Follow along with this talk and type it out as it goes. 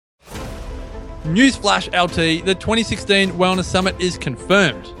Newsflash LT, the 2016 Wellness Summit is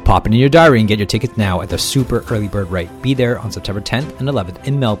confirmed. Pop it in your diary and get your tickets now at the super early bird rate. Be there on September 10th and 11th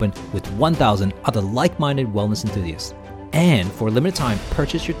in Melbourne with 1,000 other like-minded wellness enthusiasts. And for a limited time,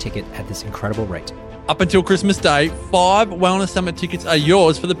 purchase your ticket at this incredible rate. Up until Christmas Day, 5 Wellness Summit tickets are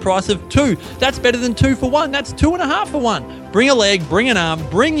yours for the price of 2. That's better than 2 for 1. That's 2.5 for 1. Bring a leg, bring an arm,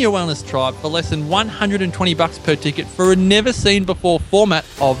 bring your wellness tribe for less than $120 per ticket for a never-seen-before format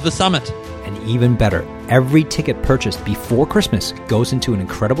of the summit. And even better, every ticket purchased before Christmas goes into an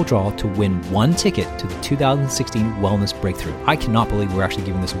incredible draw to win 1 ticket to the 2016 Wellness Breakthrough. I cannot believe we're actually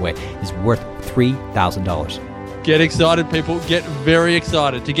giving this away. It's worth $3,000. Get excited, people. Get very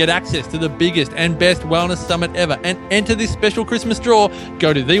excited to get access to the biggest and best wellness summit ever and enter this special Christmas draw.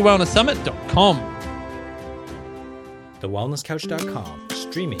 Go to thewellnesssummit.com. TheWellnessCouch.com,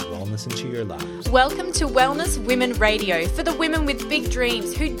 streaming wellness into your lives. Welcome to Wellness Women Radio for the women with big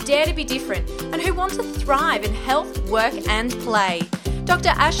dreams who dare to be different and who want to thrive in health, work and play. Dr.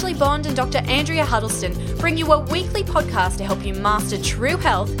 Ashley Bond and Dr. Andrea Huddleston bring you a weekly podcast to help you master true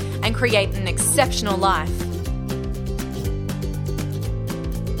health and create an exceptional life.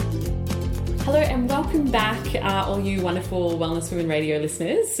 Hello and welcome back, all you wonderful Wellness Women Radio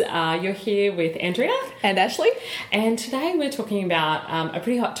listeners. You're here with Andrea and Ashley, and today we're talking about a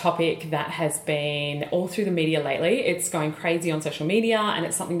pretty hot topic that has been all through the media lately. It's going crazy on social media, and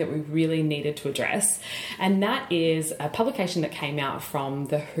it's something that we really needed to address, and that is a publication that came out from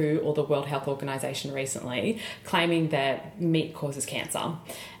the WHO, or the World Health Organization, recently, claiming that meat causes cancer.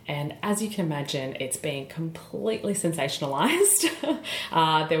 And as you can imagine, it's been completely sensationalized.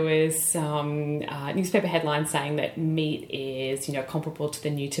 There was some newspaper headlines saying that meat is, comparable to the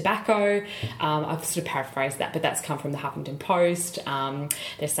new tobacco. I've sort of paraphrased that, but that's come from the Huffington Post.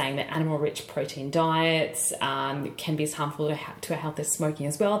 They're saying that animal-rich protein diets can be as harmful to our health as smoking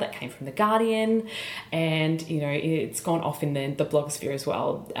as well. That came from The Guardian. And, it's gone off in the blogosphere as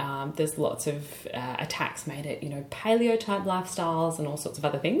well. There's lots of attacks made at, paleo-type lifestyles and all sorts of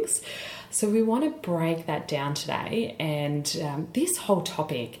other things. So we want to break that down today, and this whole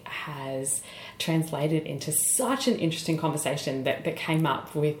topic has translated into such an interesting conversation that came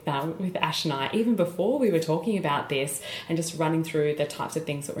up with Ash and I, even before we were talking about this and just running through the types of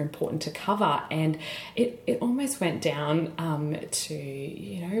things that were important to cover. And it almost went down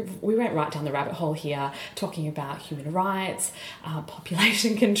we went right down the rabbit hole here, talking about human rights,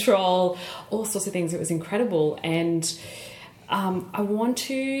 population control, all sorts of things. It was incredible. And I want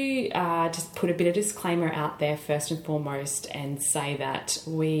to just put a bit of disclaimer out there first and foremost and say that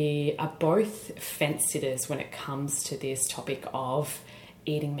we are both fence sitters when it comes to this topic of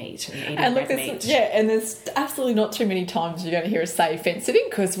eating meat and eating red meat. Yeah, and there's absolutely not too many times you're going to hear us say fence sitting,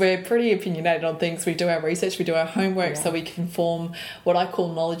 because we're pretty opinionated on things. We do our research, we do our homework, so we can form what I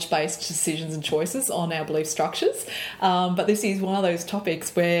call knowledge-based decisions and choices on our belief structures. But this is one of those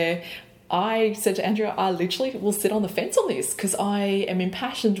topics where I said to Andrea, I literally will sit on the fence on this, because I am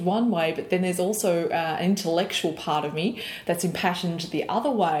impassioned one way, but then there's also an intellectual part of me that's impassioned the other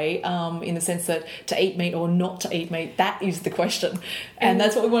way, in the sense that to eat meat or not to eat meat, that is the question. And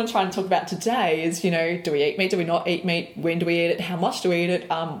that's what we want to try and talk about today is, do we eat meat? Do we not eat meat? When do we eat it? How much do we eat it?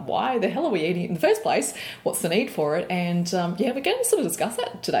 Why the hell are we eating it in the first place? What's the need for it? And we're going to sort of discuss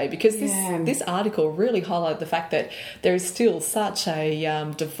that today, because this article really highlighted the fact that there is still such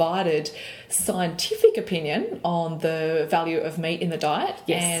a divided scientific opinion on the value of meat in the diet,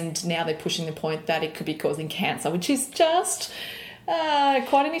 and now they're pushing the point that it could be causing cancer, which is just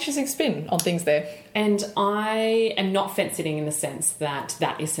quite an interesting spin on things there. And I am not fence-sitting in the sense that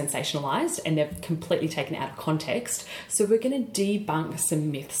is sensationalised and they've completely taken it out of context. So we're going to debunk some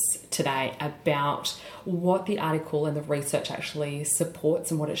myths today about what the article and the research actually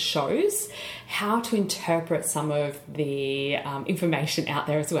supports and what it shows, how to interpret some of the information out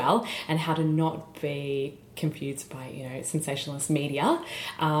there as well, and how to not be confused by, sensationalist media.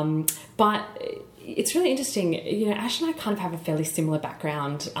 But it's really interesting. Ash and I kind of have a fairly similar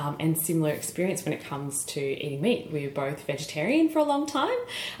background and similar experience when it comes to eating meat. We were both vegetarian for a long time.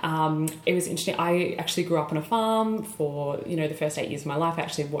 It was interesting. I actually grew up on a farm for, the first 8 years of my life. I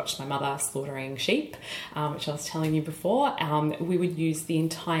actually watched my mother slaughtering sheep, which I was telling you before. We would use the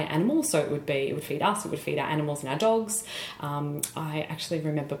entire animal. So it would feed us, it would feed our animals and our dogs. I actually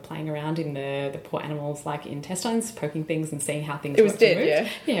remember playing around in the poor animals' intestines, poking things and seeing how things It was dead,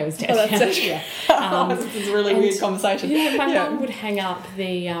 removed. Yeah, it was dead. Oh, that's yeah. This is a really weird conversation. My mum would hang up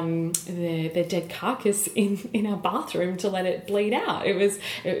the dead carcass in our bathroom to let it bleed out. It was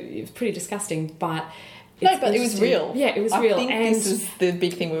pretty disgusting, but it was real. Yeah, it was real. I think this is the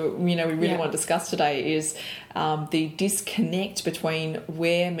big thing we really want to discuss today is the disconnect between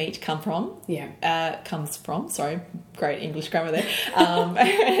where meat comes from. Sorry, great English grammar there.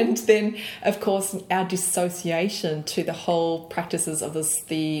 And then, of course, our dissociation to the whole practices of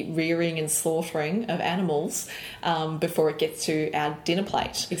the rearing and slaughtering of animals before it gets to our dinner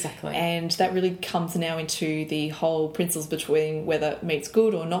plate. Exactly. And that really comes now into the whole principles between whether meat's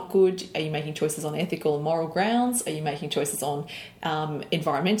good or not good. Are you making choices on ethical and moral grounds? Are you making choices on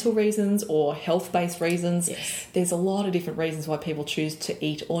environmental reasons or health-based reasons? Yes. There's a lot of different reasons why people choose to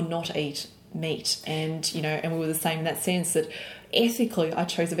eat or not eat meat. And we were the same in that sense that ethically I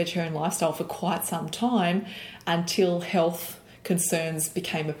chose a vegetarian lifestyle for quite some time until health concerns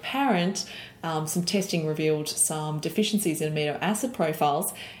became apparent. Some testing revealed some deficiencies in amino acid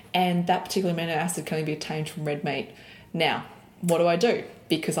profiles, and that particular amino acid can only be obtained from red meat. Now, what do I do?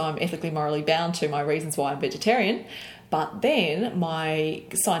 Because I'm ethically, morally bound to my reasons why I'm vegetarian, but then my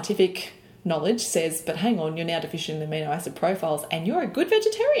scientific knowledge says, but hang on, you're now deficient in amino acid profiles and you're a good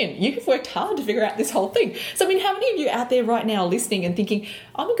vegetarian. You have worked hard to figure out this whole thing. So, I mean, how many of you out there right now listening and thinking,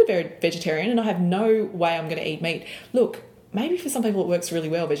 I'm a good vegetarian and I have no way I'm going to eat meat? Look, maybe for some people it works really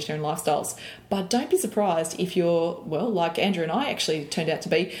well, vegetarian lifestyles, but don't be surprised if you're, well, like Andrew and I actually turned out to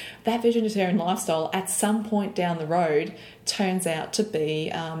be, that vegetarian lifestyle at some point down the road turns out to be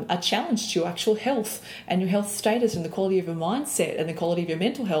a challenge to your actual health and your health status and the quality of your mindset and the quality of your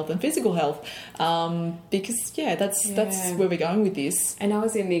mental health and physical health. Because that's where we're going with this. And I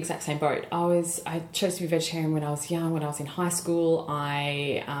was in the exact same boat. I chose to be vegetarian when I was young. When I was in high school,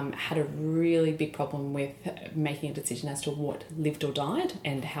 I had a really big problem with making a decision as to what lived or died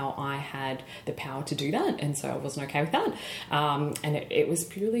and how I had the power to do that. And so I wasn't okay with that. And it was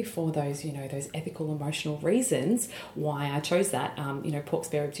purely for those, those ethical, emotional reasons why I chose that. Pork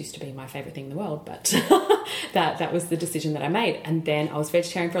spare ribs used to be my favourite thing in the world, but that was the decision that I made. And then I was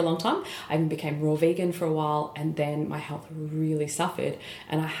vegetarian for a long time. I even became raw vegan for a while, and then my health really suffered,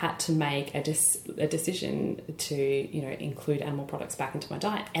 and I had to make a decision to include animal products back into my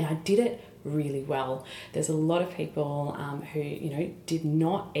diet, and I did it really well. There's a lot of people who did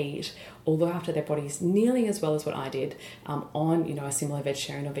not eat or look after their bodies nearly as well as what I did on a similar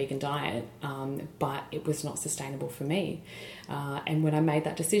vegetarian or vegan diet, but it was not sustainable for me. And when I made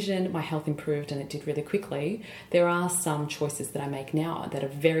that decision, my health improved and it did really quickly. There are some choices that I make now that are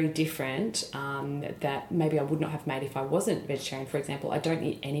very different that maybe I would not have made if I wasn't vegetarian. For example, I don't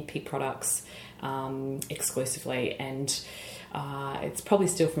eat any pig products exclusively, and it's probably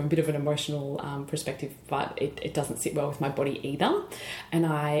still from a bit of an emotional perspective, but it doesn't sit well with my body either. And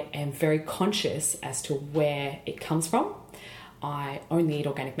I am very conscious as to where it comes from. I only eat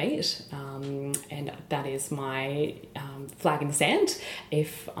organic meat, and that is my flag in the sand.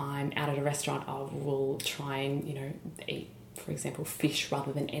 If I'm out at a restaurant, I will try and, eat, for example, fish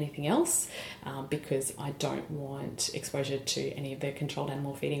rather than anything else, because I don't want exposure to any of the controlled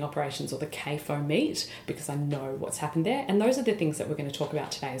animal feeding operations or the CAFO meat, because I know what's happened there. And those are the things that we're going to talk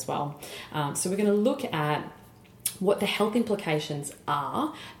about today as well. So we're going to look at what the health implications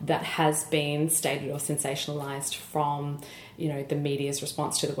are that has been stated or sensationalized from the media's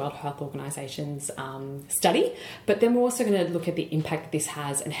response to the World Health Organization's study. But then we're also going to look at the impact that this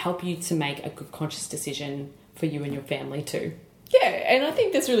has and help you to make a good conscious decision for you and your family too. Yeah, and I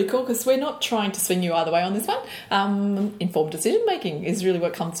think that's really cool because we're not trying to swing you either way on this one. Informed decision making is really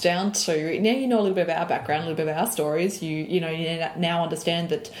what it comes down to. Now you know a little bit about our background, a little bit about our stories. You now understand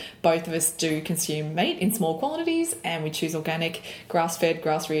that both of us do consume meat in small quantities, and we choose organic, grass-fed,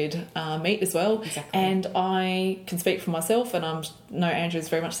 grass-reared meat as well. Exactly. And I can speak for myself, and I know Andrew is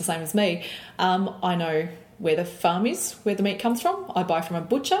very much the same as me. I know where the farm is, where the meat comes from. I buy from a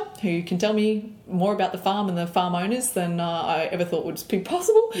butcher who can tell me more about the farm and the farm owners than I ever thought would be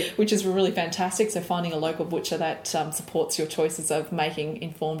possible, which is really fantastic. So finding a local butcher that supports your choices of making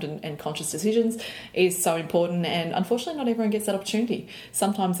informed and conscious decisions is so important, and unfortunately not everyone gets that opportunity.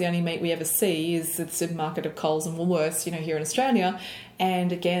 Sometimes the only meat we ever see is the supermarket of Coles and Woolworths, here in Australia,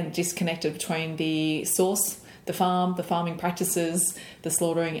 and again, disconnected between the source, the farm, the farming practices, the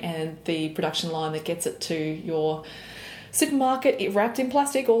slaughtering, and the production line that gets it to your supermarket, it wrapped in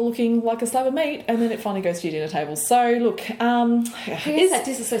plastic, all looking like a slab of meat, and then it finally goes to your dinner table. So look, is that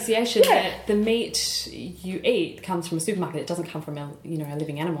disassociation that the meat you eat comes from a supermarket. It doesn't come from a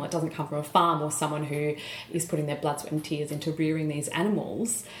living animal. It doesn't come from a farm or someone who is putting their blood, sweat, and tears into rearing these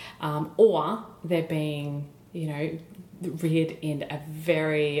animals, or they're being reared in a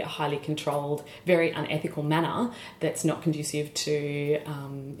very highly controlled, very unethical manner that's not conducive to,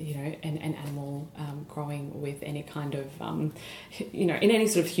 an animal growing with any kind of, in any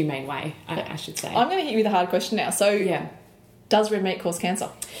sort of humane way, I should say. I'm going to hit you with a hard question now. So Does red meat cause cancer?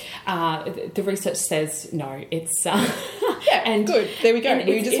 The research says no. It's and good. There we go.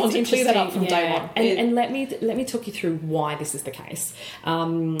 We just want to clear that up from day one. And let me talk you through why this is the case.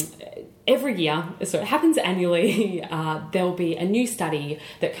 Every year, so it happens annually, there'll be a new study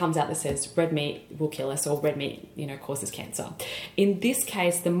that comes out that says red meat will kill us, or red meat, causes cancer. In this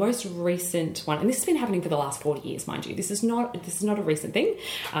case, the most recent one, and this has been happening for the last 40 years, mind you. This is not a recent thing.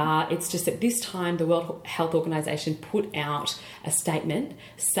 It's just that this time the World Health Organization put out a statement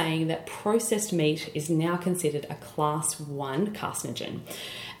saying that processed meat is now considered a class 1 carcinogen.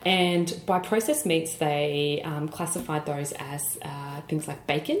 And by processed meats, they classified those as things like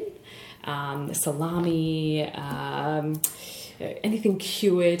bacon, salami, anything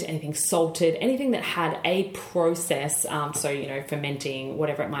cured, anything salted, anything that had a process, fermenting,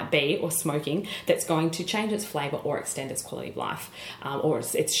 whatever it might be, or smoking, that's going to change its flavour or extend its quality of life, or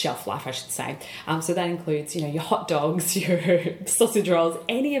its shelf life, I should say. So that includes, your hot dogs, your sausage rolls,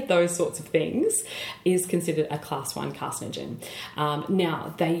 any of those sorts of things is considered a class 1 carcinogen.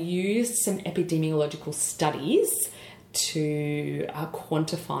 Now, they used some epidemiological studies to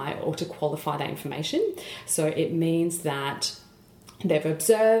quantify or to qualify that information. So it means that they've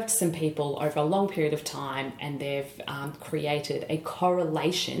observed some people over a long period of time, and they've created a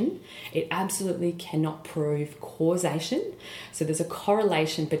correlation. It absolutely cannot prove causation. So there's a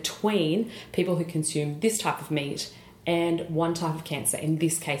correlation between people who consume this type of meat and one type of cancer. In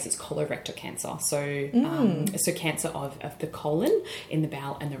this case, it's colorectal cancer. So, so cancer of the colon, in the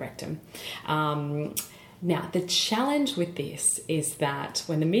bowel, and the rectum. Now, the challenge with this is that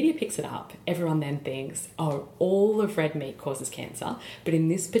when the media picks it up, everyone then thinks, oh, all of red meat causes cancer. But in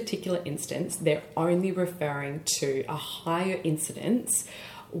this particular instance, they're only referring to a higher incidence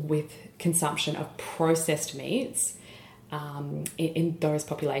with consumption of processed meats in those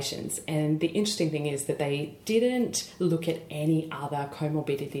populations. And the interesting thing is that they didn't look at any other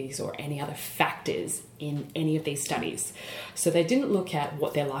comorbidities or any other factors in any of these studies. So they didn't look at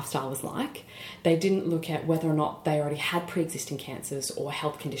what their lifestyle was like. They didn't look at whether or not they already had pre-existing cancers or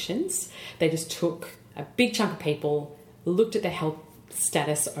health conditions. They just took a big chunk of people, looked at their health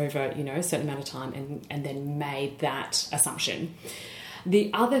status over, a certain amount of time, and then made that assumption.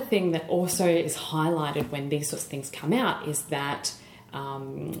 The other thing that also is highlighted when these sorts of things come out is that,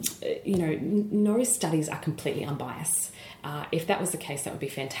 no studies are completely unbiased. If that was the case, that would be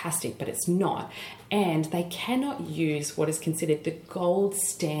fantastic, but it's not. And they cannot use what is considered the gold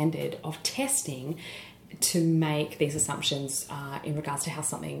standard of testing to make these assumptions in regards to how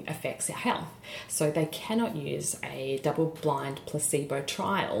something affects our health. So they cannot use a double-blind placebo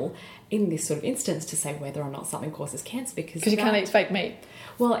trial in this sort of instance to say whether or not something causes cancer, because you can't eat fake meat.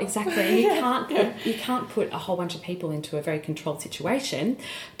 Well, exactly. You can't put a whole bunch of people into a very controlled situation,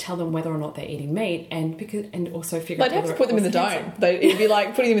 tell them whether or not they're eating meat, and also figure out. They'd have to put them in the dome. It'd be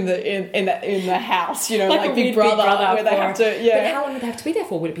like putting them in the house, like Big Brother, where they have to. Yeah. But how long would they have to be there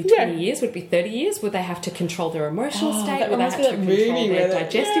for? Would it be 20 years? Would it be 30 years? Would they have to control their emotional state? Would they have to control their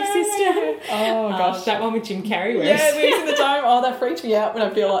digestive system? Oh gosh, that one with Jim Carrey. Yeah, we was in the dome. Oh, that freaked me out when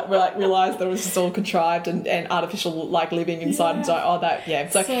I feel like realised that it was just all contrived and artificial, like living inside the dome. Oh, that yeah.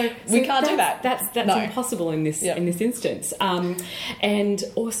 So we can't do that. That's impossible in this instance. And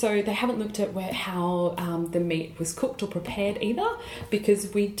also they haven't looked at how the meat was cooked or prepared either,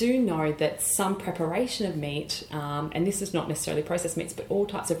 because we do know that some preparation of meat, and this is not necessarily processed meats, but all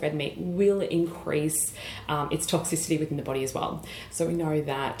types of red meat will increase its toxicity within the body as well. So we know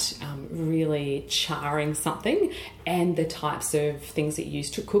that really charring something and the types of things that you use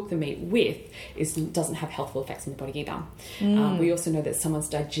to cook the meat with doesn't have healthful effects on the body either. We also know that someone's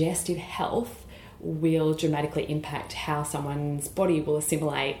digestive health will dramatically impact how someone's body will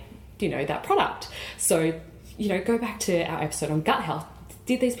assimilate, that product. So, go back to our episode on gut health.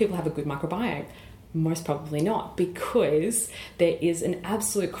 Did these people have a good microbiome? Most probably not, because there is an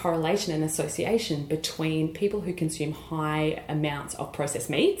absolute correlation and association between people who consume high amounts of processed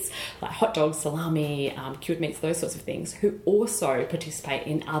meats, like hot dogs, salami, cured meats, those sorts of things, who also participate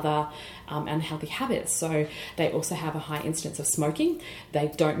in other unhealthy habits. So they also have a high incidence of smoking.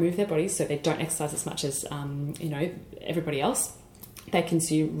 They don't move their bodies, so they don't exercise as much as, everybody else. They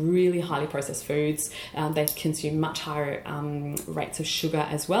consume really highly processed foods. They consume much higher rates of sugar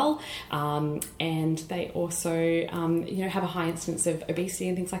as well. And they also, have a high incidence of obesity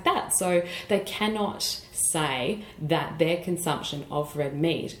and things like that. So they cannot say that their consumption of red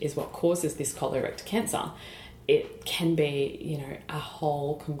meat is what causes this colorectal cancer. It can be, a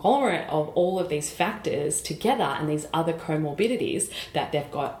whole conglomerate of all of these factors together and these other comorbidities that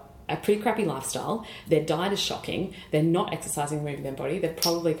they've got a pretty crappy lifestyle, their diet is shocking, they're not exercising, moving their body, they've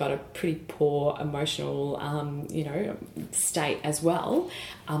probably got a pretty poor emotional, state as well.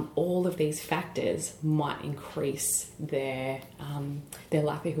 All of these factors might increase their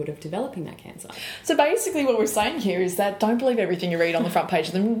likelihood of developing that cancer. So basically what we're saying here is that don't believe everything you read on the front page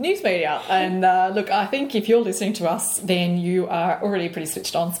of the news media. And look, I think if you're listening to us, then you are already a pretty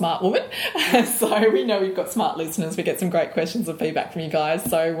switched on smart woman. So we know we've got smart listeners. We get some great questions and feedback from you guys.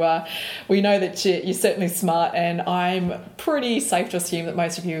 So we know that you're certainly smart, and I'm pretty safe to assume that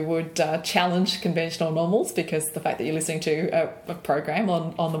most of you would challenge conventional normals, because the fact that you're listening to a program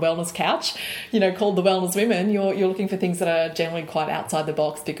on the wellness couch, called The Wellness Women, you're looking for things that are generally quite outside the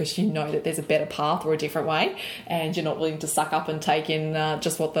box, because you know that there's a better path or a different way, and you're not willing to suck up and take in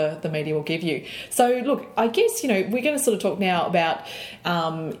just what the media will give you. So look, I guess, we're going to sort of talk now about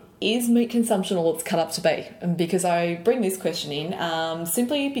is meat consumption all it's cut up to be? And because I bring this question in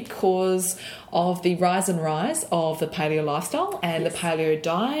simply because of the rise of the paleo lifestyle and the paleo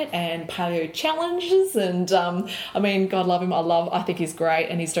diet and paleo challenges. And God love him. I think he's great,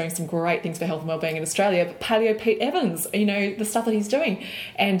 and he's doing some great things for health and wellbeing in Australia. But Paleo Pete Evans, the stuff that he's doing.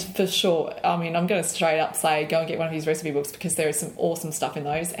 And for sure, I'm going to straight up say go and get one of his recipe books, because there is some awesome stuff in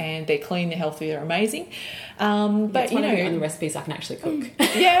those, and they're clean, they're healthy, they're amazing. But it's one of the only recipes I can actually cook.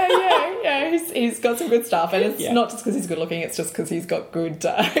 Yeah. He's got some good stuff, and it's not just because he's good looking; it's just because he's got good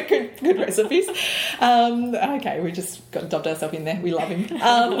recipes. Okay, we just got dubbed ourselves in there. We love him.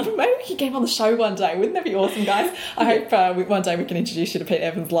 Maybe we could get him on the show one day. Wouldn't that be awesome, guys? I hope one day we can introduce you to Pete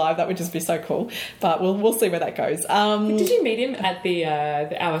Evans live. That would just be so cool. But we'll see where that goes. Did you meet him at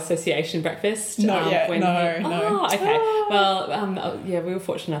our association breakfast? Not yet. No. Oh, okay. Well, we were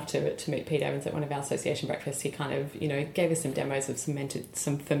fortunate enough to meet Pete Evans at one of our association breakfasts. He kind of, gave us some demos of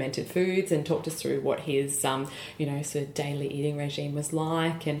some fermented foods and talked us through what his, sort of daily eating regime was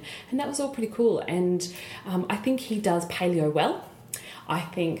like. And that was all pretty cool. And I think he does paleo well. I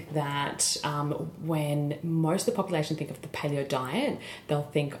think that when most of the population think of the paleo diet, they'll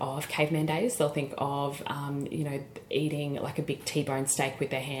think of caveman days. They'll think of, eating like a big T-bone steak with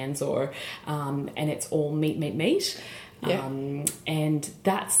their hands, or and it's all meat. Yeah. And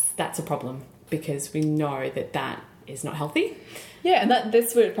that's a problem, because we know that is not healthy. Yeah, and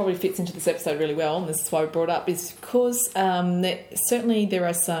that's where it probably fits into this episode really well, and this is why we brought it up, is because certainly there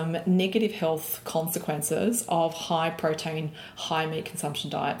are some negative health consequences of high protein, high meat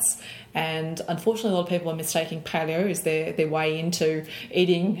consumption diets. And unfortunately, a lot of people are mistaking paleo as their way into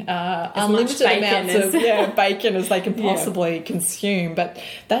eating unlimited amounts of bacon as they can possibly consume. But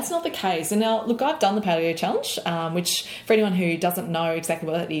that's not the case. And now, look, I've done the Paleo Challenge, which for anyone who doesn't know exactly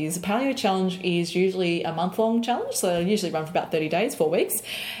what that is, a Paleo Challenge is usually a month-long challenge. So they usually run for about 30 days, 4 weeks.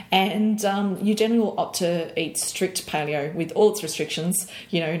 And you generally will opt to eat strict paleo with all its restrictions,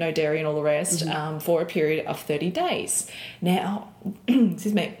 no dairy and all the rest, for a period of 30 days. Now,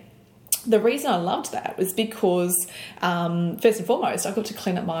 excuse me. The reason I loved that was because, first and foremost, I got to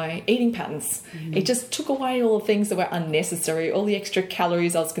clean up my eating patterns. It just took away all the things that were unnecessary, all the extra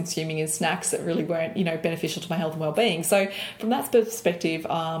calories I was consuming in snacks that really weren't, beneficial to my health and well-being. So from that perspective,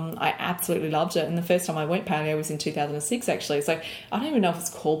 I absolutely loved it. And the first time I went paleo was in 2006, actually. So I don't even know if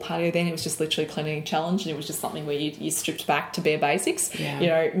it's called paleo then. It was just literally a cleaning challenge, and it was just something where you stripped back to bare basics.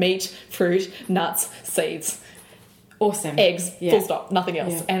 Yeah. Meat, fruit, nuts, seeds. Awesome. Eggs, full stop, nothing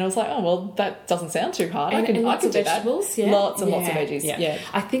else. Yeah. And I was like, oh, well, that doesn't sound too hard. And lots of do vegetables. That. Yeah. Lots and lots of veggies. Yeah.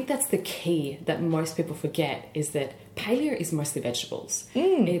 I think that's the key that most people forget, is that paleo is mostly vegetables.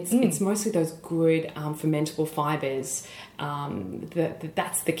 It's mostly those good fermentable fibres.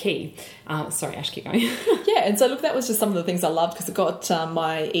 That's the key. Sorry, Ash, keep going. Yeah, and so look, that was just some of the things I loved, because it got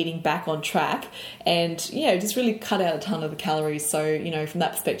my eating back on track, and just really cut out a ton of the calories. So from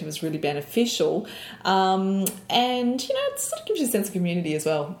that perspective, it was really beneficial, and it sort of gives you a sense of community as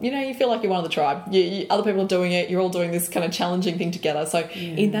well. You feel like you're one of the tribe. Other people are doing it. You're all doing this kind of challenging thing together. So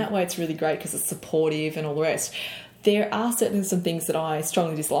in that way, it's really great, because it's supportive and all the rest. There are certainly some things that I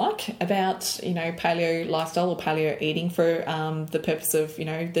strongly dislike about, paleo lifestyle or paleo eating for the purpose of,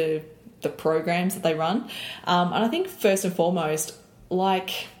 the programs that they run. And I think first and foremost, I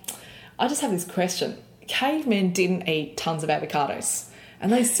just have this question. Cavemen didn't eat tons of avocados,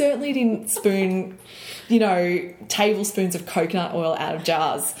 and they certainly didn't spoon, tablespoons of coconut oil out of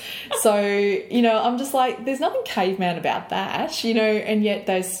jars. So, I'm just like, there's nothing caveman about that, and yet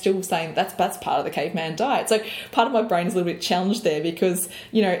they're still saying that's part of the caveman diet. So part of my brain is a little bit challenged there, because,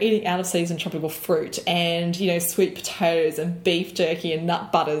 eating out of season tropical fruit and, sweet potatoes and beef jerky and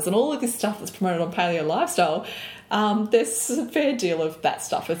nut butters and all of this stuff that's promoted on paleo lifestyle, there's a fair deal of that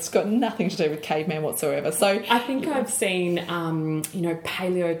stuff. It's got nothing to do with caveman whatsoever. So I think I've seen,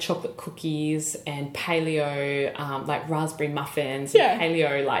 paleo chocolate cookies and paleo like raspberry muffins, and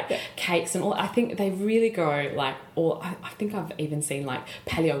paleo cakes and all. I think they really go like all. I think I've even seen like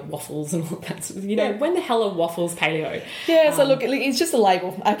paleo waffles and all that. When the hell are waffles paleo? Yeah. So look, it's just a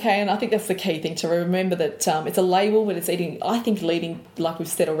label, okay, and I think that's the key thing to remember, that it's a label, but it's leading, like we've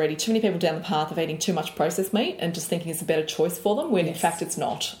said already, too many people down the path of eating too much processed meat and just thinking it's a better choice for them, when in fact it's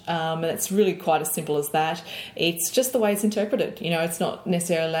not. And it's really quite as simple as that. It's just the way it's interpreted. It's not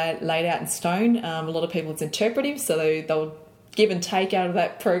necessarily laid out in stone. A lot of people, it's interpretive, so they'll give and take out of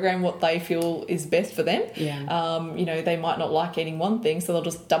that program what they feel is best for them. They might not like eating one thing, so they'll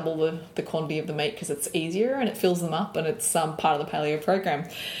just double the quantity of the meat because it's easier and it fills them up, and it's part of the paleo program.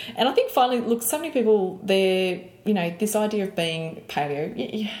 And I think finally, look, so many people, this idea of being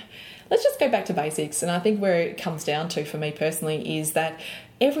paleo, let's just go back to basics. And I think where it comes down to, for me personally, is that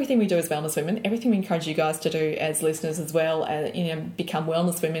everything we do as wellness women, everything we encourage you guys to do as listeners as well, become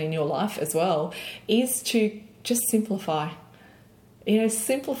wellness women in your life as well, is to just simplify.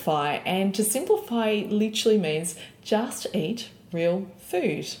 Simplify. And to simplify literally means just eat real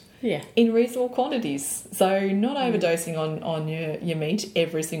food. Yeah. In reasonable quantities. So not overdosing on your meat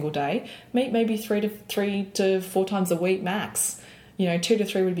every single day. Meat maybe 3 to 4 times a week max. 2 to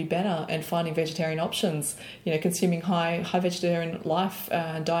 3 would be better, and finding vegetarian options. Consuming high vegetarian life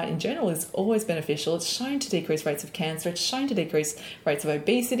and diet in general is always beneficial. It's shown to decrease rates of cancer. It's shown to decrease rates of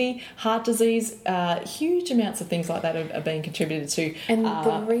obesity, heart disease. Huge amounts of things like that are being contributed to. And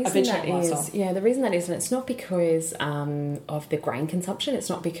the reason the reason that is, and it's not because of the grain consumption. It's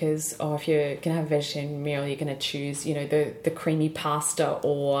not because if you're going to have a vegetarian meal, you're going to choose the creamy pasta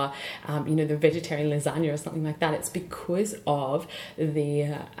or the vegetarian lasagna or something like that. It's because of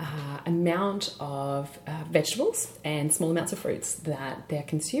the amount of vegetables and small amounts of fruits that they're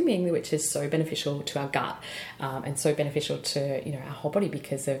consuming, which is so beneficial to our gut and so beneficial to our whole body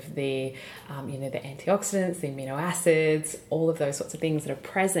because of the the antioxidants, the amino acids, all of those sorts of things that are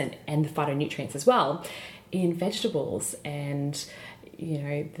present, and the phytonutrients as well in vegetables. And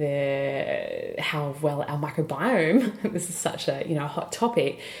how well our microbiome, this is such a hot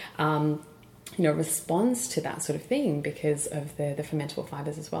topic, responds to that sort of thing because of the fermentable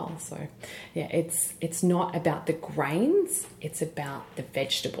fibers as well. So it's not about the grains, it's about the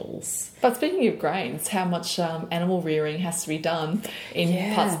vegetables. But speaking of grains, how much animal rearing has to be done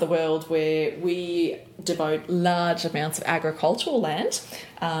in parts of the world where we devote large amounts of agricultural land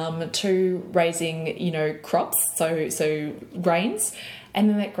to raising crops, so grains. And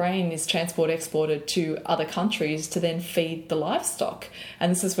then that grain is exported to other countries to then feed the livestock.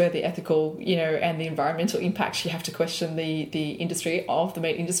 And this is where the ethical, and the environmental impacts, you have to question the industry of the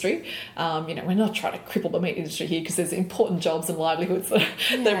meat industry. We're not trying to cripple the meat industry here because there's important jobs and livelihoods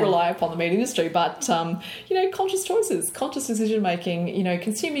that rely upon the meat industry. But, conscious choices, conscious decision making,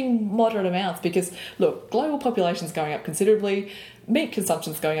 consuming moderate amounts, because, look, global population's going up considerably, meat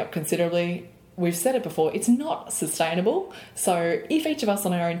consumption's going up considerably. We've said it before, it's not sustainable. So if each of us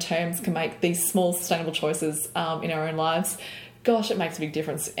on our own terms can make these small sustainable choices in our own lives, gosh, it makes a big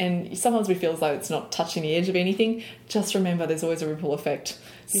difference. And sometimes we feel as though it's not touching the edge of anything. Just remember, there's always a ripple effect.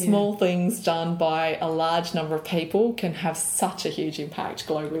 Small things done by a large number of people can have such a huge impact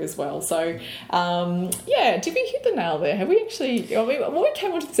globally as well. So, did we hit the nail there? Have we actually... what we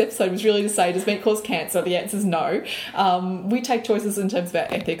came onto this episode was really to say, does meat cause cancer? The answer is no. We take choices in terms of our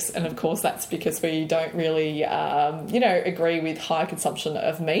ethics, and of course that's because we don't really, agree with high consumption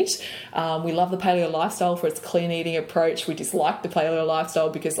of meat. We love the paleo lifestyle for its clean eating approach. We dislike the paleo lifestyle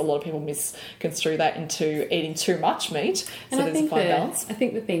because a lot of people misconstrue that into eating too much meat. And so there's a fine balance. I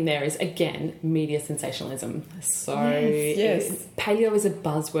think the thing there is, again, media sensationalism. So yes. Paleo is a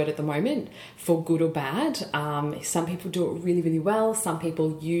buzzword at the moment, for good or bad. Some people do it really, really well. Some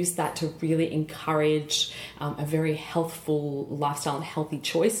people use that to really encourage a very healthful lifestyle and healthy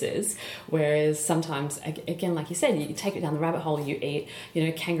choices. Whereas sometimes, again, like you said, you take it down the rabbit hole, you eat,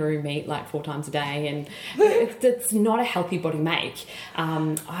 kangaroo meat like 4 times a day, and it's not a healthy body make.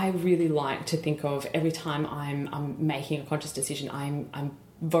 I really like to think of every time I'm making a conscious decision, I'm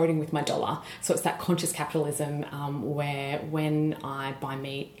voting with my dollar. So it's that conscious capitalism where when I buy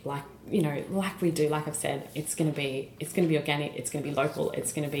meat, like we do, like I've said, it's going to be organic, it's going to be local,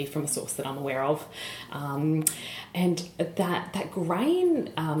 it's going to be from a source that I'm aware of, and that grain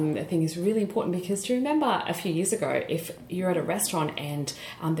thing is really important, because do you remember a few years ago, if you're at a restaurant and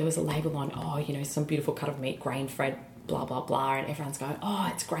there was a label on some beautiful cut of meat, grain fed, blah blah blah, and everyone's going,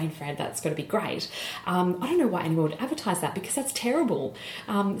 it's grain fed, that's got to be great. I don't know why anyone would advertise that, because that's terrible.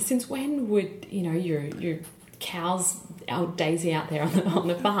 Since when would your cows, our Daisy out there on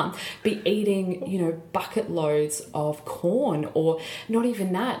the farm, be eating, you know, bucket loads of corn, or not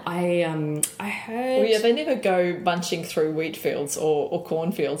even that. I heard... Well, yeah, they never go munching through wheat fields or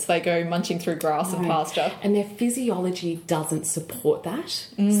cornfields. They go munching through grass and pasture. And their physiology doesn't support that,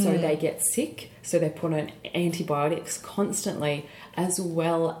 so they get sick. So they put on antibiotics constantly, as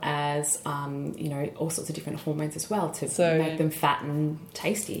well as, you know, all sorts of different hormones as well to make them fat and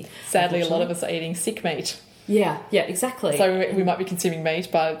tasty. Sadly, a lot of us are eating sick meat. Yeah, exactly. So we might be consuming meat,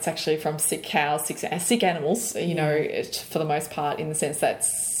 but it's actually from sick cows, sick animals, you know, for the most part, in the sense that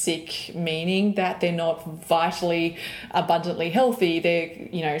sick meaning that they're not vitally abundantly healthy. They're,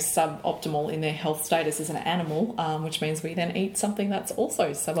 you know, suboptimal in their health status as an animal, which means we then eat something that's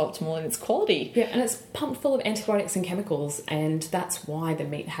also suboptimal in its quality. Yeah, and it's pumped full of antibiotics and chemicals, and that's why the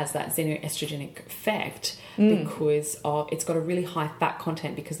meat has that xenoestrogenic effect, because it's got a really high fat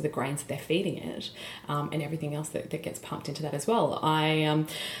content because of the grains that they're feeding it, and everything else that gets pumped into that as well.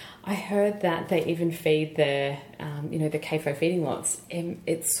 I heard that they even feed the CAFO feeding lots.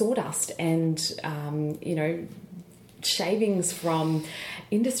 It's sawdust and, you know, shavings from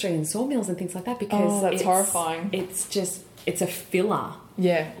industry and sawmills and things like that, because that's horrifying. It's a filler.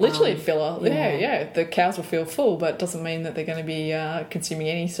 Yeah, literally filler. Yeah. The cows will feel full, but it doesn't mean that they're going to be consuming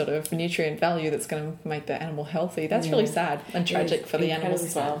any sort of nutrient value that's going to make the animal healtly. That's really sad and tragic for the animals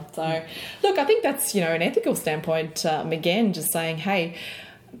as well. So, look, I think that's, you know, an ethical standpoint, again, just saying, hey,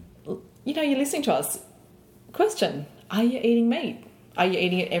 you know, you're listening to us. Question, are you eating meat? Are you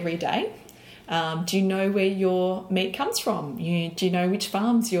eating it every day? Do you know where your meat comes from? Do you know which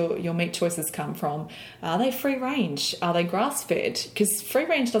farms your meat choices come from? Are they free range? Are they grass fed? Because free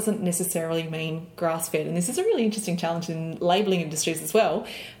range doesn't necessarily mean grass fed. And this is a really interesting challenge in labelling industries as well,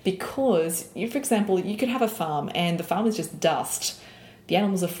 because, for example, you could have a farm and the farm is just dust. The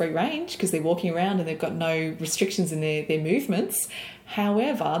animals are free range because they're walking around and they've got no restrictions in their movements.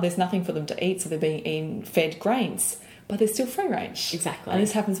 However, there's nothing for them to eat, so they're being fed grains. But they're still free range. Exactly. And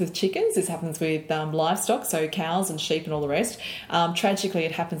this happens with chickens, this happens with livestock, so cows and sheep and all the rest. Tragically,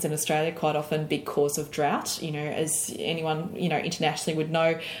 it happens in Australia quite often because of drought. You know, as anyone, you know, internationally would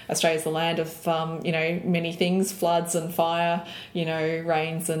know, Australia's the land of, you know, many things, floods and fire, you know,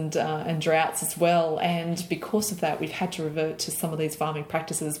 rains and droughts as well. And because of that, we've had to revert to some of these farming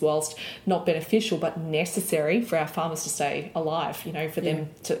practices, whilst not beneficial, but necessary for our farmers to stay alive, you know, for them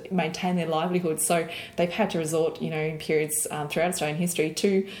to maintain their livelihood. So they've had to resort, you know, periods throughout Australian history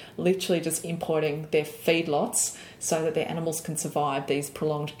to literally just importing their feedlots so that their animals can survive these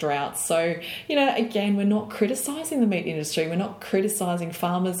prolonged droughts. So, you know, again, we're not criticising the meat industry. We're not criticising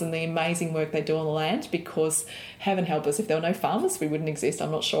farmers and the amazing work they do on the land, because heaven help us, if there were no farmers, we wouldn't exist.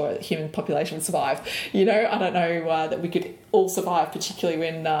 I'm not sure the human population would survive. You know, I don't know that we could all survive, particularly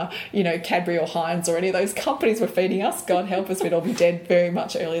when, you know, Cadbury or Heinz or any of those companies were feeding us. God help us, we'd all be dead very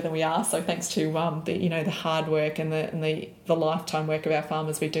much earlier than we are. So thanks to, the hard work and the lifetime work of our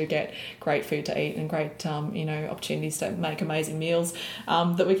farmers, we do get great food to eat and great, opportunities to make amazing meals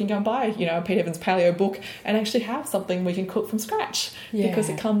that we can go and buy, you know, a Pete Evans paleo book and actually have something we can cook from scratch, because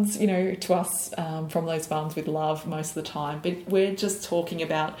it comes, you know, to us from those farms with love most of the time. But we're just talking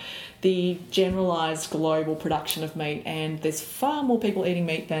about the generalised global production of meat, and there's far more people eating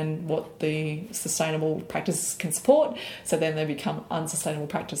meat than what the sustainable practices can support, so then they become unsustainable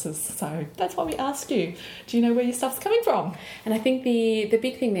practices. So that's why we ask you, do you know where your stuff's coming from? And I think the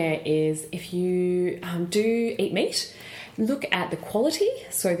big thing there is, if you do eat meat, look at the quality.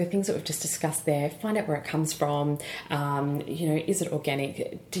 So the things that we've just discussed there, find out where it comes from. Is it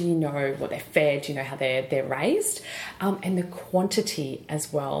organic? Do you know what they're fed? Do you know how they're raised? And the quantity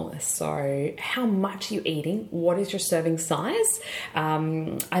as well. So how much are you eating? What is your serving size?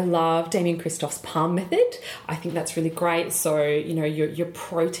 I love Damien Christoph's palm method. I think that's really great. So, you know, your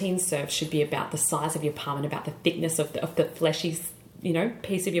protein serve should be about the size of your palm and about the thickness of the fleshy, you know,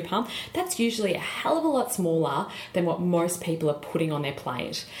 piece of your palm. That's usually a hell of a lot smaller than what most people are putting on their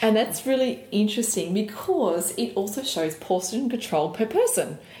plate. And that's really interesting, because it also shows portion control per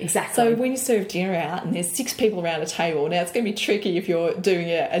person. Exactly. So when you serve dinner out and there's 6 people around a table, now it's going to be tricky if you're doing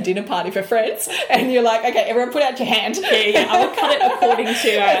a dinner party for friends and you're like, okay, everyone put out your hand. Yeah, I will cut it according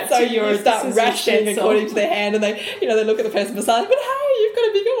to so to your, you start rationing according to their hand, and they look at the person beside them, but hey, you've got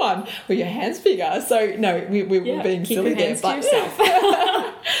a bigger one. Well, your hand's bigger. So no, we're being silly there.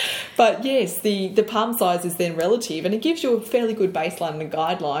 But yes, the palm size is then relative, and it gives you a fairly good baseline and a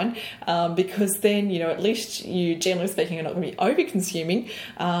guideline, because then, you know, at least you, generally speaking, are not going to be over-consuming,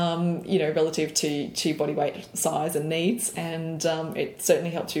 relative to body weight, size and needs, and it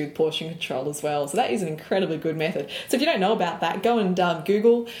certainly helps you with portion control as well. So that is an incredibly good method. So if you don't know about that, go and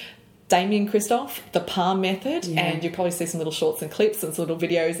Google Damien Christoph, the Palm Method, and you'll probably see some little shorts and clips and some little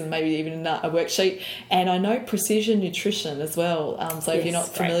videos and maybe even a worksheet. And I know Precision Nutrition as well. So if you're not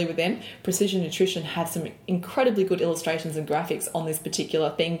familiar with them, Precision Nutrition have some incredibly good illustrations and graphics on this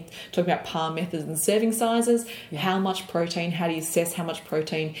particular thing, talking about Palm Methods and serving sizes, how much protein, how do you assess how much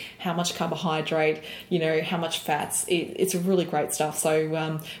protein, how much carbohydrate, how much fats. It's really great stuff.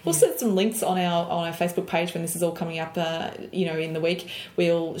 So we'll set some links on our Facebook page when this is all coming up, in the week.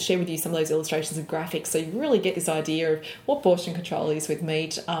 We'll share with you some of those illustrations and graphics so you really get this idea of what portion control is with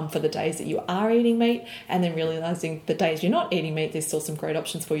meat for the days that you are eating meat, and then realising the days you're not eating meat, there's still some great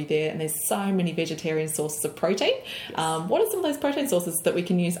options for you there, and there's so many vegetarian sources of protein. What are some of those protein sources that we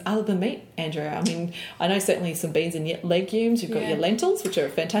can use other than meat, Andrea? I mean, I know certainly some beans and legumes. You've got your lentils, which are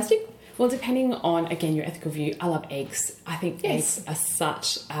fantastic. Well, depending on, again, your ethical view, I love eggs. I think eggs are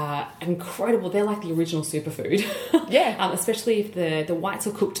such incredible. They're like the original superfood. Especially if the whites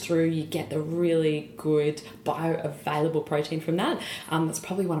are cooked through, you get the really good bioavailable protein from that. That's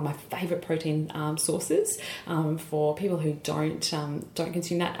probably one of my favourite protein sources for people who don't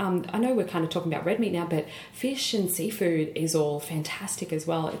consume that. I know we're kind of talking about red meat now, but fish and seafood is all fantastic as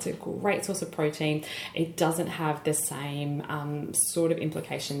well. It's a great source of protein. It doesn't have the same sort of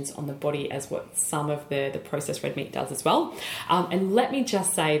implications on the body as what some of the processed red meat does as well. And let me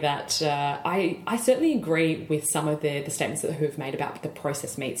just say that I certainly agree with some of the statements that who have made about the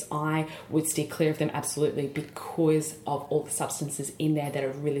processed meats. I would steer clear of them absolutely because of all the substances in there that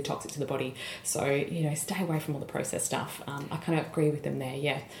are really toxic to the body. So, stay away from all the processed stuff. I kind of agree with them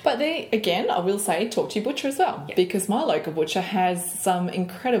there, But there, again, I will say, talk to your butcher as well, because my local butcher has some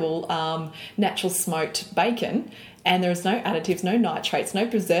incredible natural smoked bacon, and there's no additives, no nitrates, no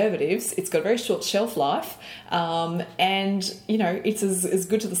preservatives. It's got a very short shelf life, and it's as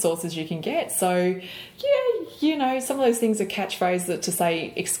good to the source as you can get. So some of those things are catchphrases that to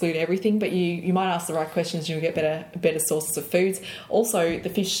say exclude everything, but you might ask the right questions and you'll get better sources of foods. Also, the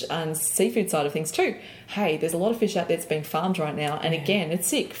fish and seafood side of things too. Hey, there's a lot of fish out there that's being farmed right now, and again, it's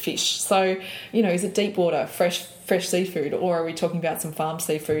sick fish. So, is it deep water, fresh seafood, or are we talking about some farmed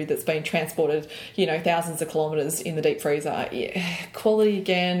seafood that's been transported, thousands of kilometres in the deep freezer? Quality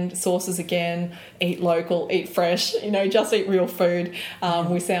again, sources again, eat local, eat fresh, just eat real food.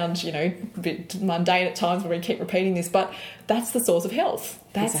 We sound, a bit mundane at times when we keep repeating this, but that's the source of health.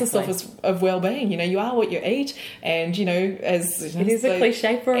 That's the source of well-being. You are what you eat, and as it is a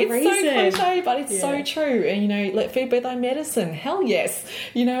cliche for a reason. It's so cliche, but it's so true. And let food be thy medicine. Hell yes.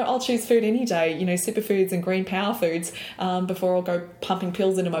 I'll choose food any day. Superfoods and green power foods before I'll go pumping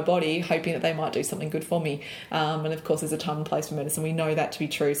pills into my body, hoping that they might do something good for me. And of course, there's a time and place for medicine. We know that to be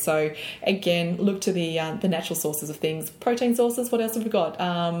true. So again, look to the natural sources of things. Protein sources. What else have we got?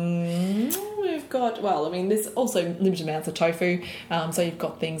 We've got there's also limited amounts of tofu. So you've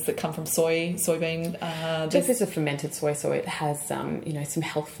got things that come from soybean. Tofu is a fermented soy, so it has some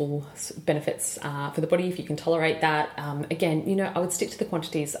healthful benefits for the body if you can tolerate that. Again, I would stick to the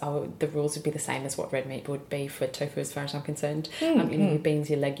quantities. The rules would be the same as what red meat would be for tofu, as far as I'm concerned. Your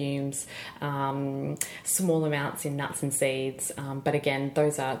beans, your legumes, small amounts in nuts and seeds. But again,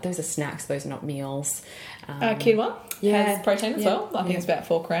 those are snacks. Those are not meals. Quinoa has protein as well. I think it's about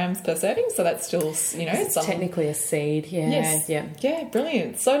 4 grams per serving, so that's still it's technically a seed. Yeah,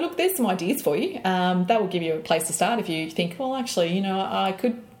 brilliant. So look, there's some ideas for you. That will give you a place to start if you think, well, actually, I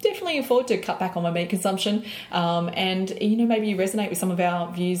could definitely afford to cut back on my meat consumption, and maybe you resonate with some of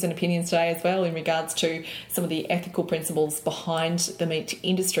our views and opinions today as well in regards to some of the ethical principles behind the meat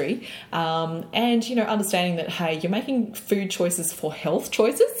industry, and understanding that, hey, you're making food choices for health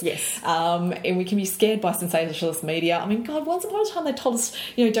choices, and we can be scared by sensationalist media. I mean, God, once upon a time they told us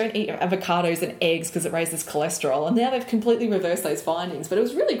don't eat avocados and eggs because it raises cholesterol, and now they've completely reversed those findings. But it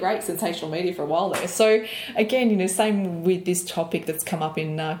was really great sensational media for a while there. So again, same with this topic that's come up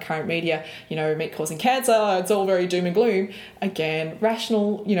in current media, meat causing cancer, it's all very doom and gloom. Again,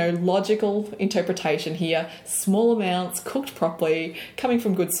 rational, logical interpretation here, small amounts, cooked properly, coming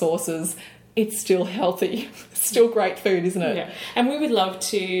from good sources, it's still healthy. Still great food, isn't it? Yeah. And we would love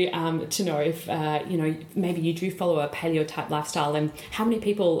to know if, maybe you do follow a paleo type lifestyle, and how many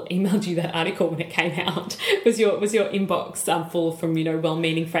people emailed you that article when it came out? Was your inbox full from,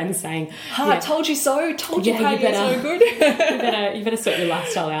 well-meaning friends saying, I told you so, told you paleo's no good. you better sort your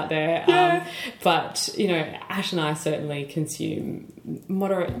lifestyle out there. Yeah. But, Ash and I certainly consume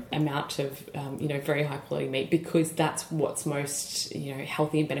moderate amount of, very high quality meat, because that's what's most,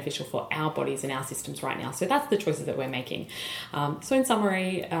 healthy and beneficial for our bodies and our systems right now. So that's the choices that we're making. So in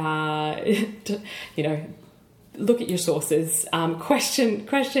summary, look at your sources, question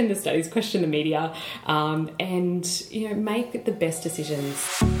the studies, question the media, and make the best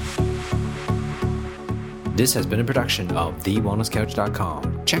decisions. This has been a production of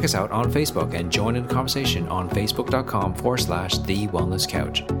TheWellnessCouch.com. Check us out on Facebook and join in the conversation on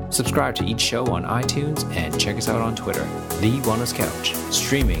Facebook.com/TheWellnessCouch. Subscribe to each show on iTunes and check us out on Twitter. The Wellness Couch,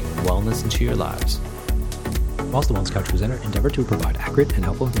 streaming wellness into your lives. Whilst the Wellness Couch presenter endeavor to provide accurate and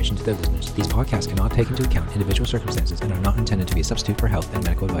helpful information to their listeners, these podcasts cannot take into account individual circumstances and are not intended to be a substitute for health and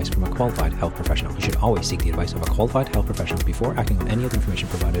medical advice from a qualified health professional. You should always seek the advice of a qualified health professional before acting on any of the information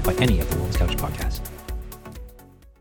provided by any of the Wellness Couch podcasts.